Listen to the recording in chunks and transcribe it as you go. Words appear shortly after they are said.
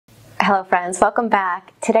Hello friends, welcome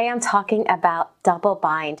back. Today I'm talking about double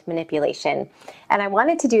bind manipulation. And I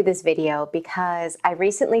wanted to do this video because I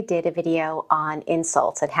recently did a video on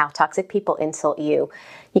insults and how toxic people insult you.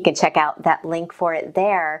 You can check out that link for it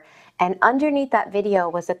there. And underneath that video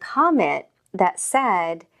was a comment that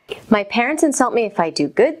said, "My parents insult me if I do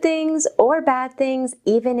good things or bad things,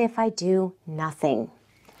 even if I do nothing."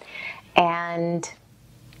 And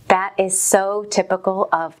that is so typical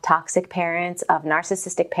of toxic parents, of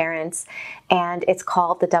narcissistic parents, and it's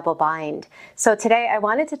called the double bind. So today I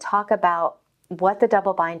wanted to talk about what the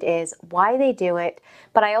double bind is, why they do it,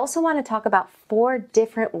 but I also want to talk about 4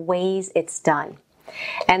 different ways it's done.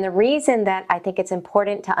 And the reason that I think it's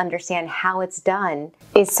important to understand how it's done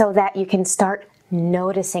is so that you can start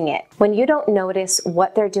noticing it. When you don't notice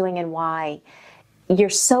what they're doing and why, you're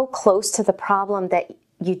so close to the problem that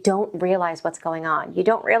you don't realize what's going on. You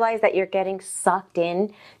don't realize that you're getting sucked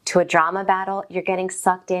in to a drama battle. You're getting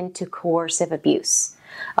sucked into coercive abuse.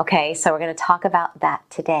 Okay, so we're going to talk about that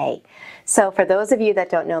today. So for those of you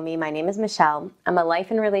that don't know me, my name is Michele. I'm a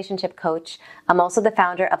life and relationship coach. I'm also the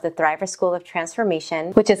founder of the Thriver School of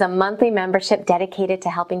Transformation, which is a monthly membership dedicated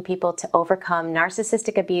to helping people to overcome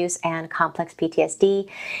narcissistic abuse and complex PTSD.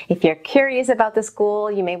 If you're curious about the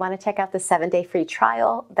school, you may want to check out the 7-day free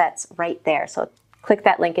trial that's right there. So click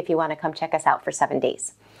that link if you want to come check us out for 7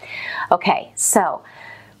 days. Okay, so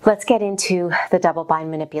let's get into the double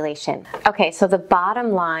bind manipulation. Okay, so the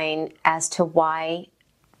bottom line as to why,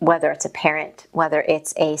 whether it's a parent, whether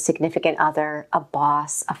it's a significant other, a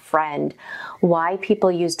boss, a friend, why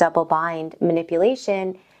people use double bind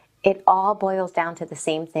manipulation, it all boils down to the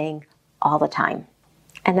same thing all the time,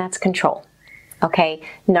 and that's control. Okay,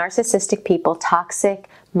 narcissistic people, toxic,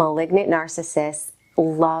 malignant narcissists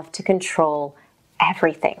love to control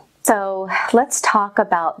everything. So let's talk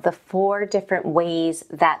about the 4 different ways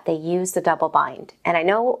that they use the double bind. And I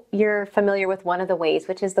know you're familiar with one of the ways,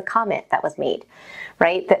 which is the comment that was made,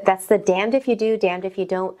 right? That's the damned if you do, damned if you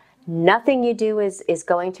don't. Nothing you do is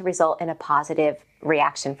going to result in a positive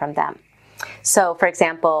reaction from them. So for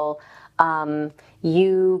example,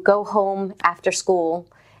 you go home after school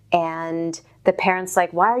and the parent's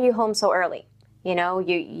like, "Why are you home so early? You know,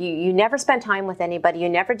 you never spend time with anybody. You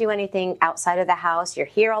never do anything outside of the house. You're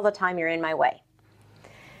here all the time. You're in my way."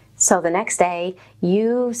 So the next day,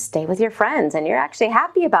 you stay with your friends and you're actually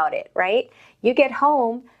happy about it, right? You get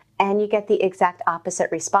home and you get the exact opposite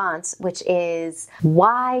response, which is,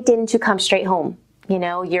 "Why didn't you come straight home? You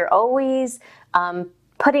know, you're always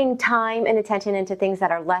putting time and attention into things that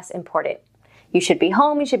are less important. You should be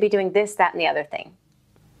home. You should be doing this, that, and the other thing."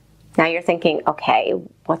 Now you're thinking, okay,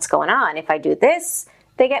 what's going on? If I do this,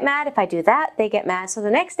 they get mad. If I do that, they get mad. So the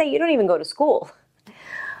next day you don't even go to school.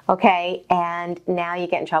 Okay, and now you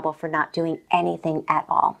get in trouble for not doing anything at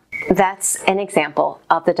all. That's an example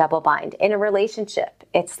of the double bind. In a relationship,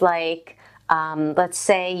 it's like, let's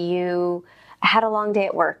say you had a long day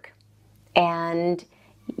at work and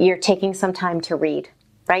you're taking some time to read,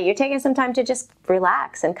 right? You're taking some time to just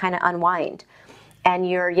relax and kind of unwind. And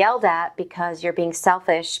you're yelled at because you're being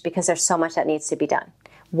selfish because there's so much that needs to be done.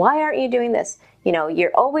 "Why aren't you doing this? You know,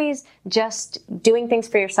 you're always just doing things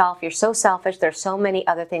for yourself. You're so selfish. There's so many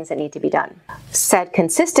other things that need to be done." Said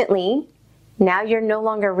consistently, now you're no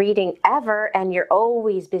longer reading ever and you're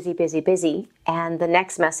always busy, busy, busy. And the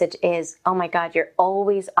next message is, "Oh my God, you're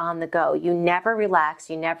always on the go. You never relax.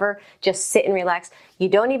 You never just sit and relax. You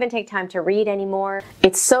don't even take time to read anymore.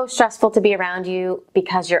 It's so stressful to be around you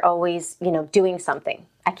because you're always, you know, doing something.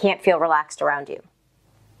 I can't feel relaxed around you."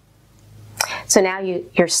 So now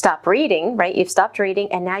you're stopped reading, right? You've stopped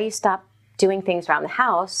reading and now you stop doing things around the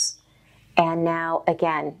house. And now,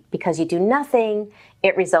 again, because you do nothing,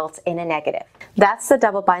 it results in a negative. That's the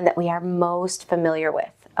double bind that we are most familiar with,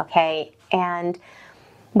 okay? And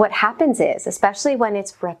what happens is, especially when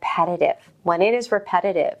it's repetitive, when it is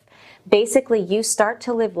repetitive, basically you start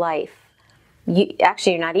to live life.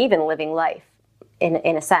 You're not even living life in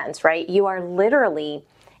a sense, right? You are literally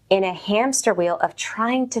in a hamster wheel of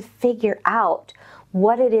trying to figure out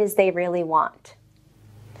what it is they really want.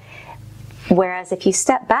 Whereas if you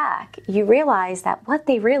step back, you realize that what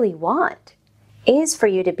they really want is for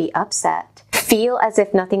you to be upset, feel as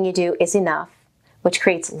if nothing you do is enough, which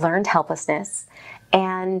creates learned helplessness,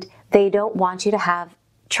 and they don't want you to have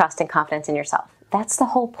trust and confidence in yourself. That's the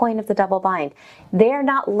whole point of the double bind. They're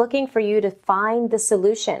not looking for you to find the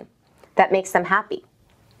solution that makes them happy.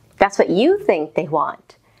 That's what you think they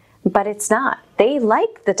want, but it's not. They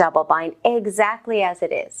like the double bind exactly as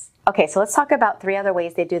it is. Okay, so let's talk about 3 other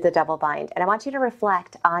ways they do the double bind. And I want you to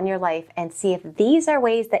reflect on your life and see if these are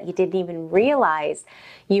ways that you didn't even realize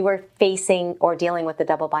you were facing or dealing with the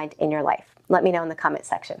double bind in your life. Let me know in the comment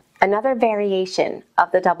section. Another variation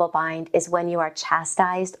of the double bind is when you are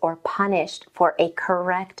chastised or punished for a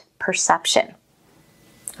correct perception.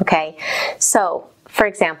 Okay, so for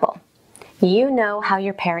example, you know how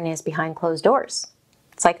your parent is behind closed doors.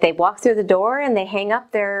 It's like they walk through the door and they hang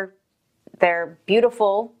up their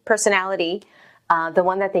beautiful personality, the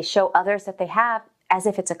one that they show others that they have, as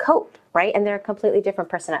if it's a coat, right? And they're a completely different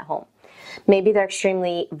person at home. Maybe they're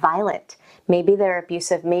extremely violent. Maybe they're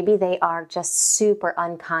abusive. Maybe they are just super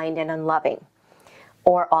unkind and unloving,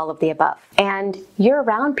 or all of the above. And you're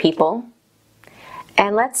around people,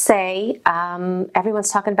 and let's say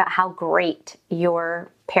everyone's talking about how great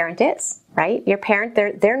your parent is, right? Your parent,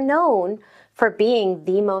 they're known for being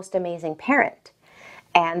the most amazing parent.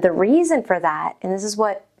 And the reason for that, and this is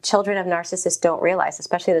what children of narcissists don't realize,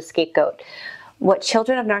 especially the scapegoat, what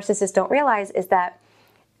children of narcissists don't realize is that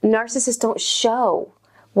narcissists don't show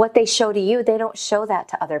what they show to you. They don't show that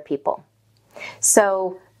to other people.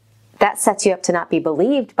 So that sets you up to not be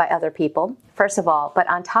believed by other people, first of all. But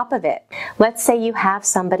on top of it, let's say you have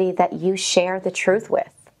somebody that you share the truth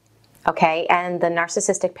with, okay? And the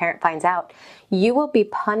narcissistic parent finds out. You will be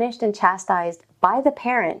punished and chastised by the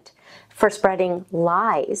parent for spreading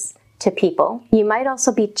lies to people. You might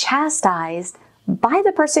also be chastised by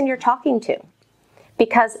the person you're talking to,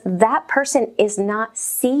 because that person is not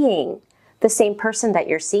seeing the same person that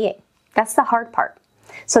you're seeing. That's the hard part.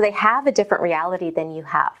 So they have a different reality than you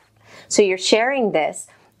have. So you're sharing this,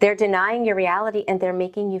 they're denying your reality, and they're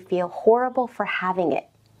making you feel horrible for having it.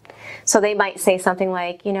 So they might say something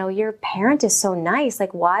like, you know, your parent is so nice.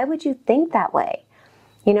 Like, why would you think that way?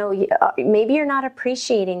 You know, maybe you're not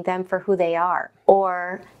appreciating them for who they are.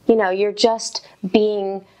 Or, you know, you're just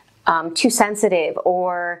being too sensitive,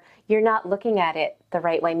 or you're not looking at it the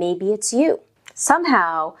right way. Maybe it's you.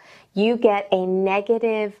 Somehow you get a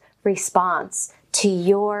negative response to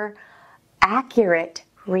your accurate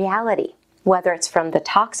reality, whether it's from the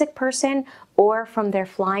toxic person or from their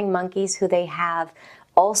flying monkeys who they have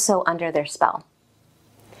also under their spell.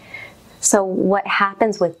 So what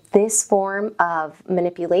happens with this form of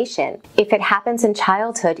manipulation, if it happens in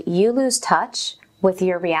childhood, you lose touch with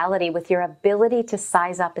your reality, with your ability to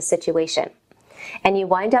size up a situation. And you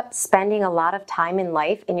wind up spending a lot of time in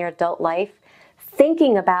life, in your adult life,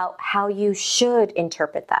 thinking about how you should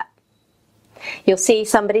interpret that. You'll see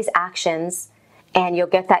somebody's actions and you'll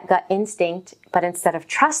get that gut instinct, but instead of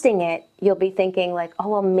trusting it, you'll be thinking like, oh,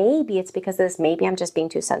 well, maybe it's because of this, maybe I'm just being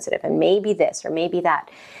too sensitive, and maybe this, or maybe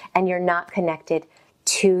that. And you're not connected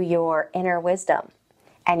to your inner wisdom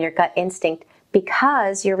and your gut instinct,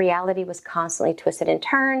 because your reality was constantly twisted and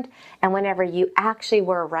turned, and whenever you actually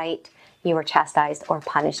were right, you were chastised or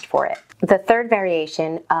punished for it. The third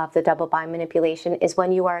variation of the double bind manipulation is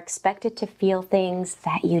when you are expected to feel things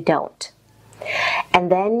that you don't.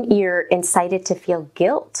 And then you're incited to feel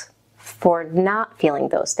guilt for not feeling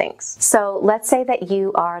those things. So let's say that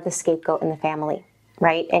you are the scapegoat in the family,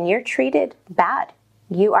 right? And you're treated bad.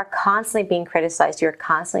 You are constantly being criticized. You're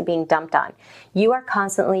constantly being dumped on. You are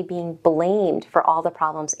constantly being blamed for all the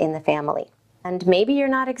problems in the family. And maybe you're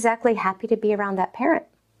not exactly happy to be around that parent,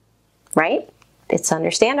 right? It's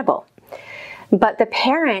understandable. But the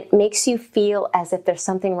parent makes you feel as if there's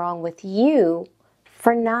something wrong with you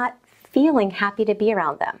for not feeling happy to be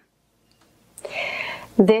around them.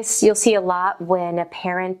 This you'll see a lot when a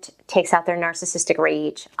parent takes out their narcissistic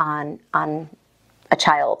rage on a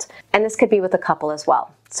child. And this could be with a couple as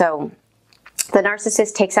well. So the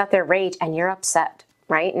narcissist takes out their rage and you're upset,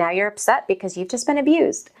 right? Now you're upset because you've just been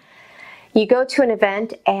abused. You go to an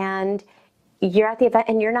event and you're at the event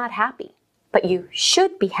and you're not happy, but you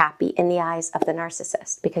should be happy in the eyes of the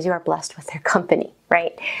narcissist because you are blessed with their company,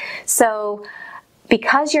 right? So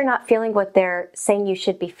because you're not feeling what they're saying you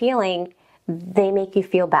should be feeling, they make you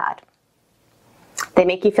feel bad. They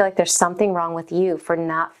make you feel like there's something wrong with you for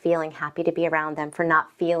not feeling happy to be around them, for not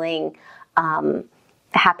feeling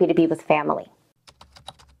happy to be with family.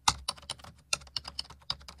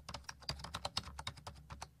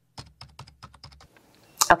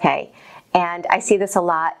 Okay, and I see this a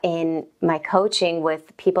lot in my coaching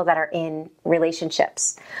with people that are in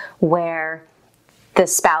relationships where the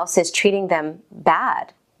spouse is treating them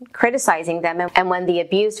bad, criticizing them, and when the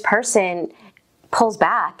abused person pulls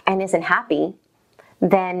back and isn't happy,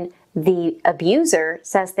 then the abuser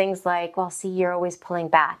says things like, well, see, you're always pulling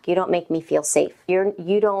back. You don't make me feel safe. You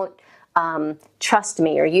don't trust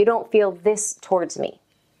me, or you don't feel this towards me.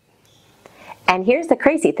 And here's the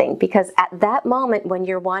crazy thing, because at that moment when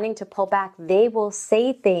you're wanting to pull back, they will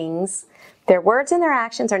say things, their words and their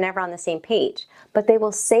actions are never on the same page, but they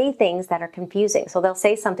will say things that are confusing. So they'll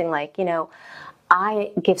say something like, you know,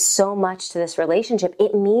 I give so much to this relationship.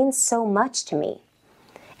 It means so much to me.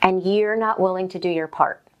 And you're not willing to do your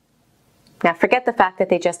part. Now, forget the fact that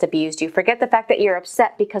they just abused you. Forget the fact that you're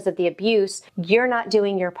upset because of the abuse. You're not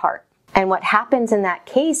doing your part. And what happens in that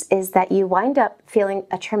case is that you wind up feeling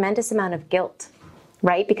a tremendous amount of guilt,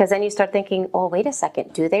 right? Because then you start thinking, oh, wait a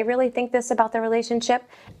second. Do they really think this about the relationship?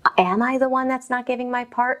 Am I the one that's not giving my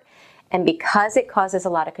part? And because it causes a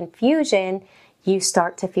lot of confusion, you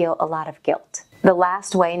start to feel a lot of guilt. The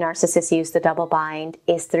last way narcissists use the double bind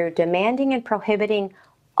is through demanding and prohibiting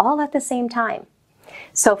all at the same time.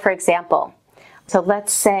 So for example,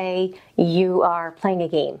 let's say you are playing a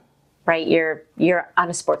game, right? You're on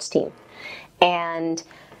a sports team. And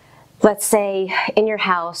let's say in your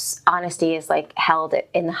house, honesty is like held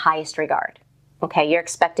in the highest regard. Okay, you're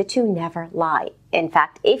expected to never lie. In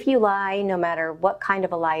fact, if you lie, no matter what kind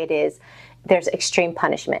of a lie it is, there's extreme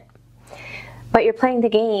punishment. But you're playing the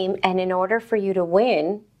game, and in order for you to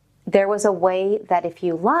win, there was a way that if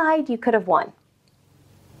you lied, you could have won.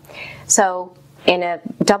 So in a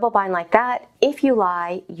double bind like that, if you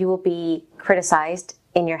lie, you will be criticized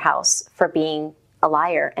in your house for being a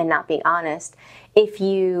liar and not being honest. If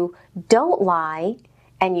you don't lie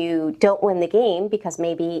and you don't win the game because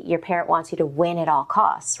maybe your parent wants you to win at all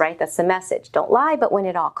costs, right? That's the message. Don't lie, but win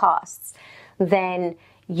at all costs. Then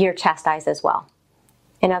you're chastised as well.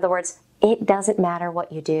 In other words, it doesn't matter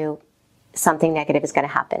what you do, something negative is going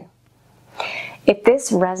to happen. If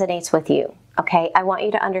this resonates with you, okay, I want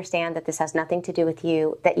you to understand that this has nothing to do with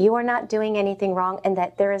you, that you are not doing anything wrong, and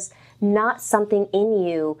that there is not something in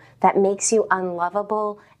you that makes you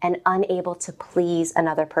unlovable and unable to please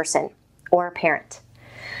another person or a parent.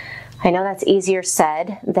 I know that's easier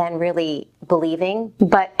said than really believing,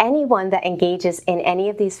 but anyone that engages in any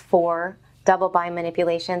of these 4 double bind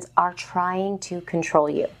manipulations are trying to control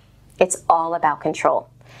you. It's all about control.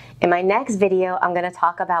 In my next video, I'm going to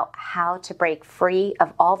talk about how to break free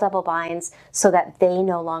of all double binds so that they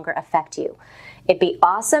no longer affect you. It'd be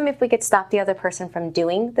awesome if we could stop the other person from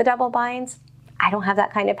doing the double binds. I don't have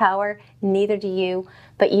that kind of power, neither do you,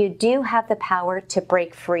 but you do have the power to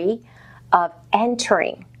break free of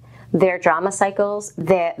entering their drama cycles,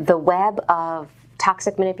 the web of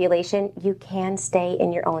toxic manipulation. You can stay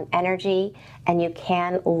in your own energy, and you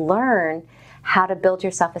can learn how to build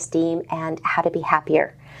your self-esteem and how to be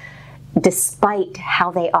happier despite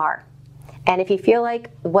how they are. And if you feel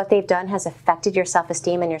like what they've done has affected your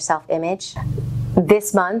self-esteem and your self-image,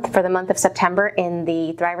 this month, for the month of September, in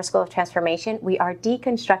the Thriver School of Transformation, we are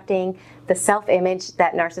deconstructing the self-image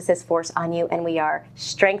that narcissists force on you, and we are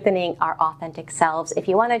strengthening our authentic selves. If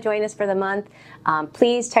you want to join us for the month,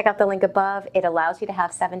 please check out the link above. It allows you to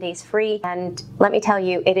have 7 days free. And let me tell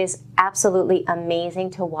you, it is absolutely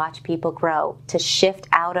amazing to watch people grow, to shift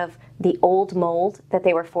out of the old mold that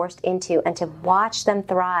they were forced into, and to watch them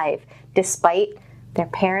thrive despite their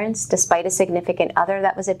parents, despite a significant other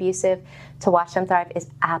that was abusive. To watch them thrive is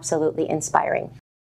absolutely inspiring.